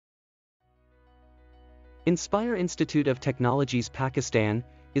Inspire Institute of Technologies Pakistan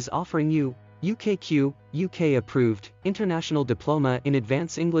is offering you UKQ, UK approved, International Diploma in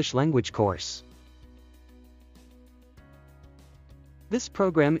Advanced English Language course. This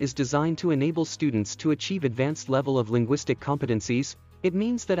program is designed to enable students to achieve advanced level of linguistic competencies. It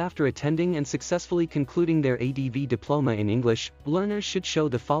means that after attending and successfully concluding their ADV diploma in English, learners should show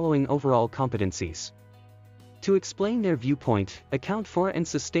the following overall competencies: to explain their viewpoint, account for and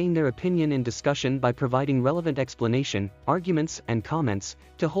sustain their opinion in discussion by providing relevant explanation, arguments, and comments,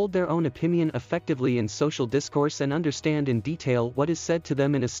 to hold their own opinion effectively in social discourse and understand in detail what is said to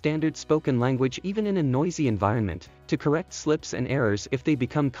them in a standard spoken language even in a noisy environment, to correct slips and errors if they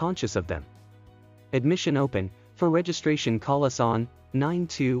become conscious of them. Admission open. For registration call us on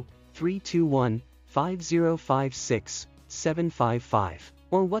 92-321-5056-755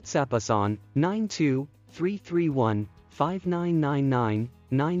 or WhatsApp us on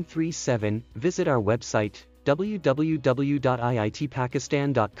 92-331-5999-937. Visit our website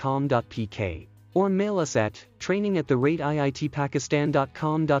www.iitpakistan.com.pk or mail us at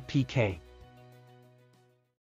training@iitpakistan.com.pk.